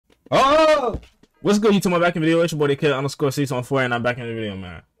Oh, what's good? You to my back in the video. It's your boy, kid_season4, and I'm back in the video,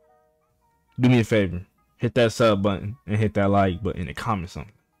 man. Do me a favor, hit that sub button and hit that like button and comment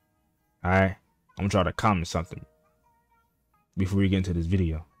something. All right, I'm gonna try to comment something before we get into this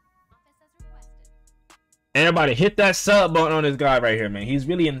video. Everybody, hit that sub button on this guy right here, man. He's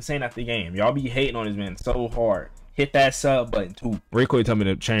really insane at the game. Y'all be hating on this man so hard. Hit that sub button too. Rico told me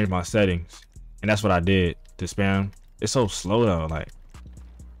to change my settings, and that's what I did to spam. It's so slow though, like.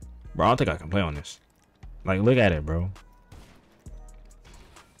 Bro, I don't think I can play on this. Like, look at it, bro.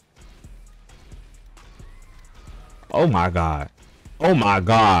 Oh my god. Oh my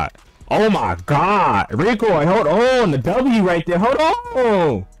god. Oh my god. Rico, hold on. The W right there. Hold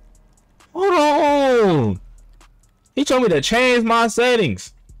on. Hold on. He told me to change my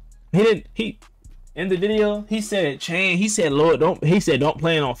settings. He in the video, he said change. He said, Lord, don't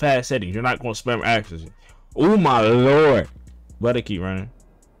play it on fast settings. You're not gonna spam access. Oh my lord. Better keep running.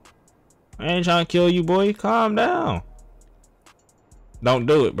 I ain't trying to kill you, boy. Calm down. Don't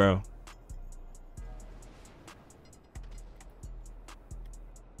do it, bro.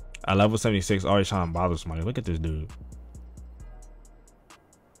 I level 76 always trying to bother somebody. Look at this dude.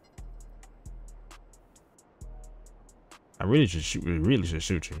 I really should shoot. We really should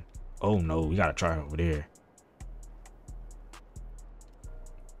shoot you. Oh no, we gotta try over there.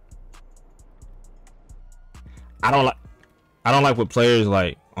 I don't like what players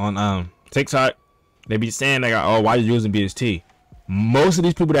like on TikTok, they be saying like, oh, why you using BST? Most of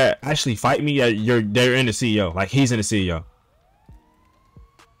these people that actually fight me, they're in the CEO. Like, he's in the CEO.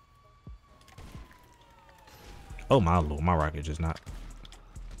 Oh my lord, my rocket just not.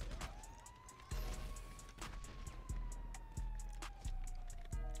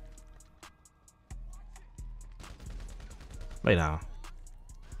 Lay down.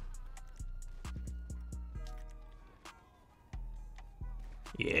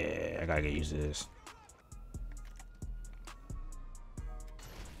 Yeah, I gotta get used to this.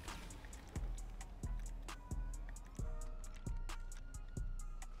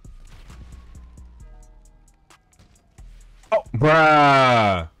 Oh,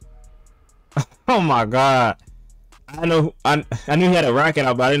 bruh. Oh my god. I knew he had a rocket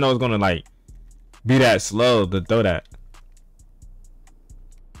out, but I didn't know it was gonna like be that slow to throw that.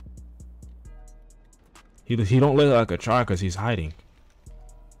 He don't look like a try because he's hiding.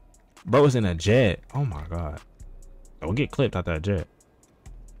 Bro was in a jet. Oh my god. Don't get clipped out that jet.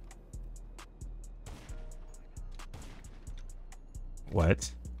 What?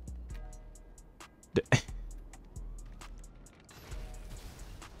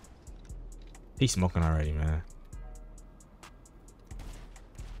 He's smoking already, man.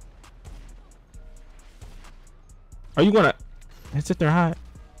 Are you gonna sit there hot?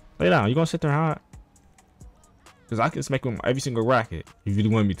 Lay down. You gonna sit there hot? Because I can smack him every single racket if you really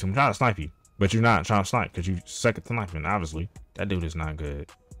want me to. I'm trying to snipe you, but you're not trying to snipe because you suck at sniping. Obviously, that dude is not good.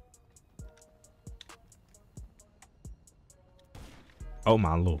 Oh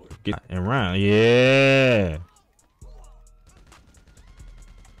my lord. Get and run. Yeah.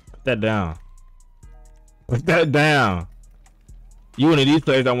 Put that down. Put that down. You one of these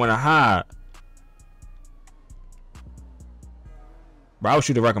players that want to hide. Bro, I would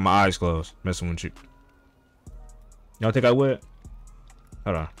shoot the rack with my eyes closed, messing with you. Y'all think I would?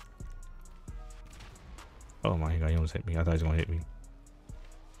 Hold on. Oh my god, he almost hit me. I thought he was gonna hit me.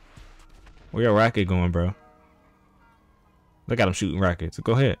 Where your rocket going, bro? Look at him shooting rockets.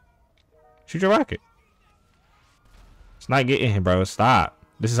 Go ahead. Shoot your rocket. It's not getting him, bro. Stop.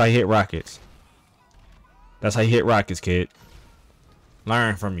 This is how you hit rockets. That's how you hit rockets, kid.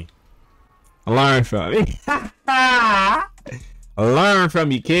 Learn from me. Learn from me. Learn from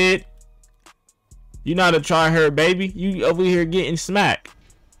me, kid. You not a try her, baby. You over here getting smacked.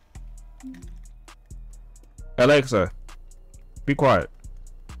 Alexa, be quiet.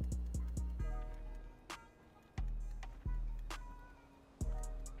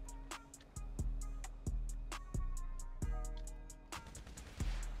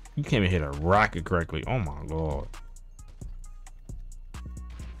 You can't even hit a rocket correctly. Oh my lord.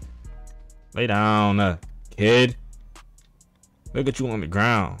 Lay down, kid. Look at you on the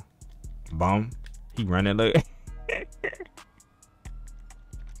ground, bum. He running, look.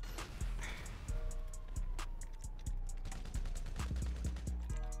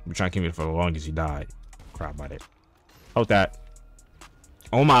 We're trying to keep it for the longest. He died. Crap about it. Hold that.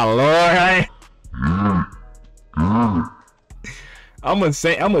 Oh my lord. I'm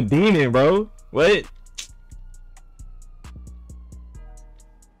a demon, bro. What?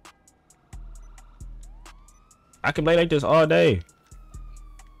 I can play like this all day.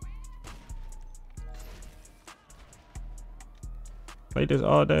 Play this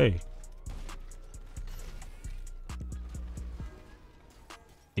all day.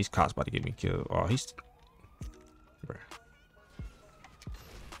 These cops about to get me killed. Oh, he's... Bruh.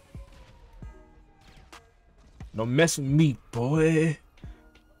 Don't mess with me, boy.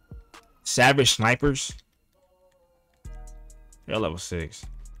 Savage snipers. They're level 6.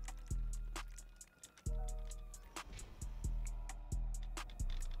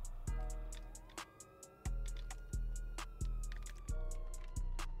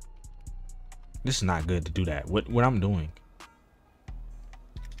 This is not good to do that. What I'm doing.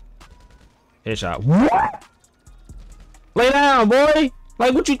 Headshot. What? Lay down, boy.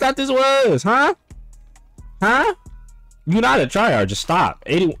 Like, what you thought this was, huh? Huh? You not a tryhard. Just stop.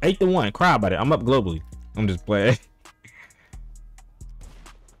 8-1. Cry about it. I'm up globally. I'm just playing.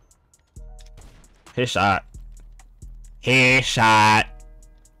 Headshot. Headshot.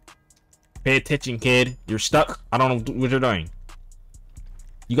 Pay attention, kid. You're stuck. I don't know what you're doing.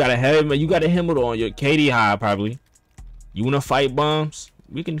 You got a helmet on your KD high probably. You wanna fight bums?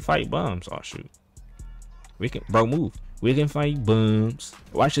 We can fight bums. Oh shoot. We can, bro, move. We can fight bums.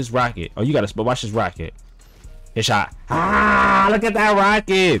 Watch this rocket. Oh, you gotta, but watch this rocket. Hit shot. Ah, look at that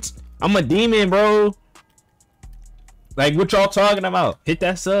rocket. I'm a demon, bro. Like, what y'all talking about? Hit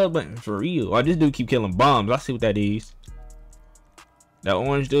that sub button for real. Oh, this dude keep killing bombs. I see what that is. That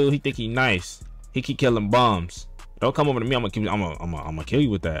orange dude, he think he nice. He keep killing bombs. Don't come over to me. I'm gonna kill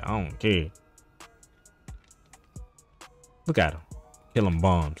you with that. I don't care. Look at him. Killing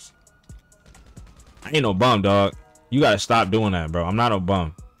bombs. I ain't no bum, dog. You gotta stop doing that, bro. I'm not no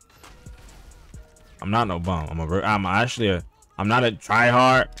bum. I'm not no bum. I'm actually I'm not a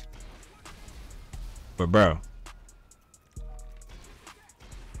tryhard. But bro.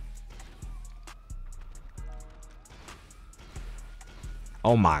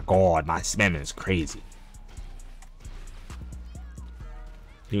 Oh my god, my spamming is crazy.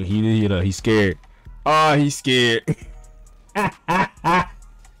 He's scared. Oh, he's scared.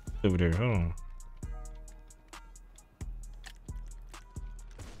 Over there, hold on.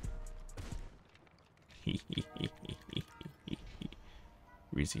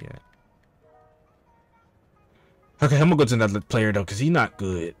 Where's he at? Okay, I'm gonna go to another player though, cause he's not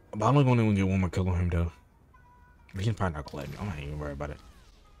good. But I'm only gonna get one more kill on him though. But he's probably not gonna let me. I'm not even worried about it.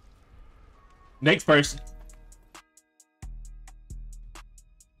 Next person.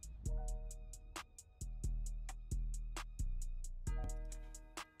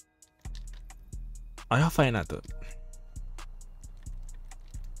 Oh, y'all fighting at the...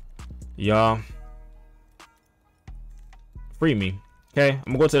 Y'all... Free me. Okay?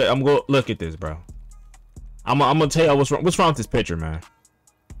 I'm gonna go look at this, bro. I'm gonna tell y'all what's wrong with this picture, man.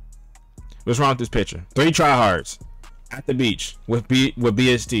 What's wrong with this picture? 3 tryhards at the beach with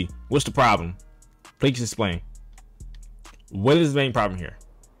BST. What's the problem? Please explain. What is the main problem here?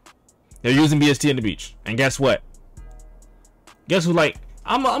 They're using BST in the beach. And guess what? Guess who, like...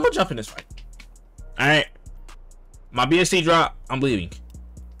 I'm gonna jump in this fight. Alright, my BSC drop. I'm leaving.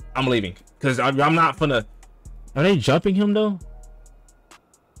 I'm leaving because I'm not finna. Are they jumping him though?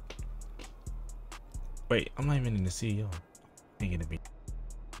 Wait, I'm not even in the CEO. Ain't gonna be.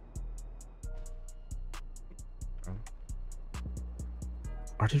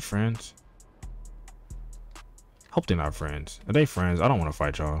 Are they friends? Hope they're not friends. Are they friends? I don't want to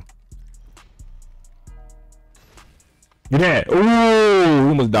fight y'all. You're dead. Ooh,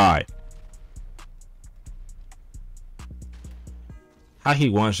 almost died. How he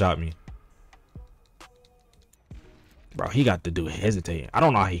one-shot me? Bro, he got the dude hesitating. I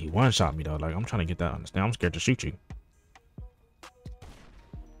don't know how he one-shot me though. Like, I'm trying to get that understand. I'm scared to shoot you.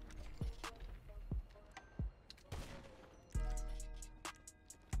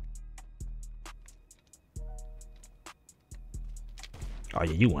 Oh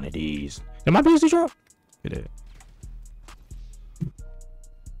yeah, you one of these. Did my BSD drop? It did.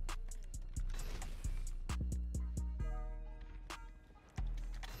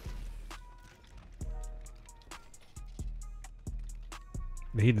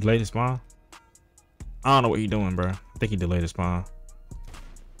 Did he delay the spawn? I don't know what he doing, bro. I think he delayed the spawn.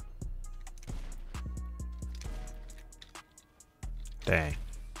 Dang.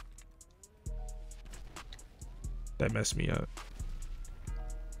 That messed me up.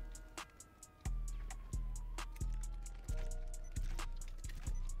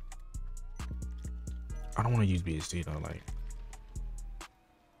 I don't want to use BSD though, like.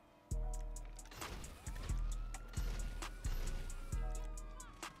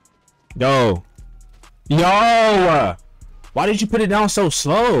 Yo, why did you put it down so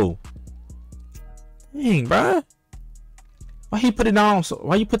slow? Dang, bruh. Why he put it down so?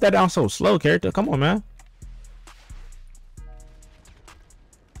 Why you put that down so slow, character? Come on, man.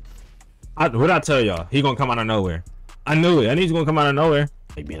 What'd I tell y'all? He gonna come out of nowhere. I knew it. I knew he's gonna come out of nowhere.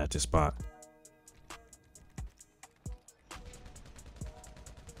 He being at this spot.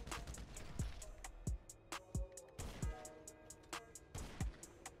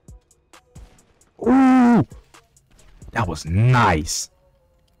 Ooh, that was nice,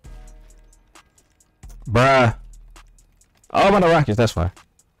 bruh. Oh, I'm on the Rockets. That's fine.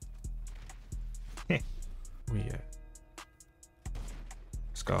 Where we at?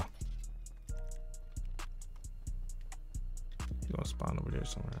 Let's go. He's gonna spawn over there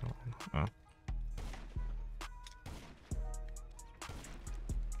somewhere. I don't know.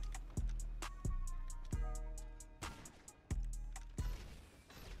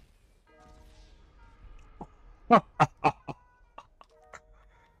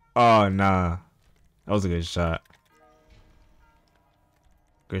 Oh nah, that was a good shot.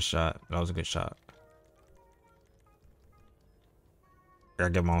 Good shot. That was a good shot.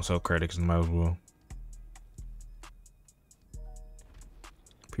 Gotta give my own self credit because might as well.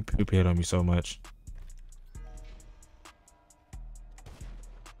 People hit on me so much.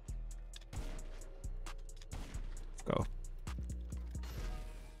 Let's go.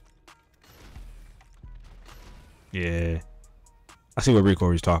 Yeah. I see what Rico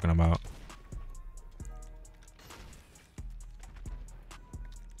is talking about.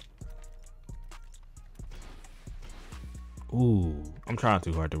 Ooh, I'm trying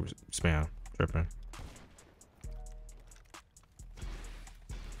too hard to spam. Tripping.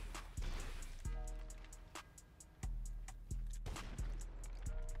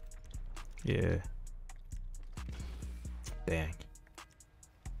 Yeah. Dang.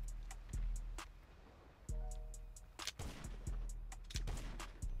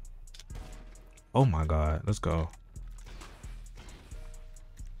 Oh my God, let's go.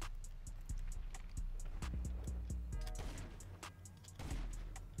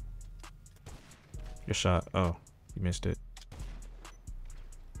 Your shot. Oh, you missed it.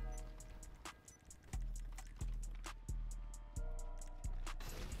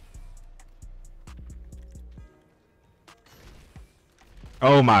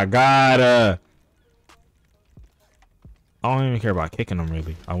 Oh my God. I don't even care about kicking them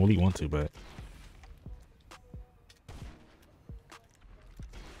really. I really want to, but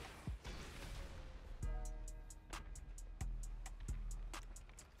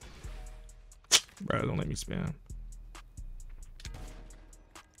bro, don't let me spam.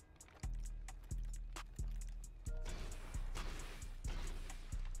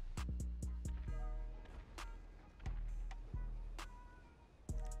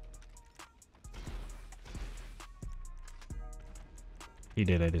 He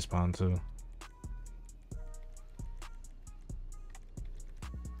did at his spawn too.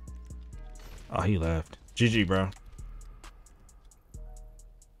 Oh, he left. GG, bro.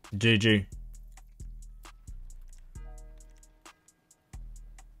 GG.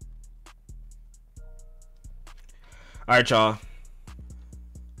 All right, y'all.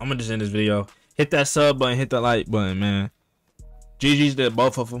 I'm gonna just end this video. Hit that sub button, hit that like button, man. GG's to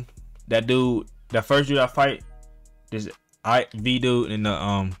both of them. That dude, that first dude I fight, this V dude and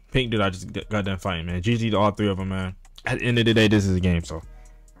the pink dude I just got done fighting, man. GG to all three of them, man. At the end of the day, this is a game, so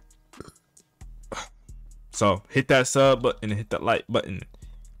hit that sub button and hit that like button,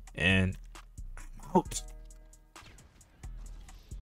 and I'm out.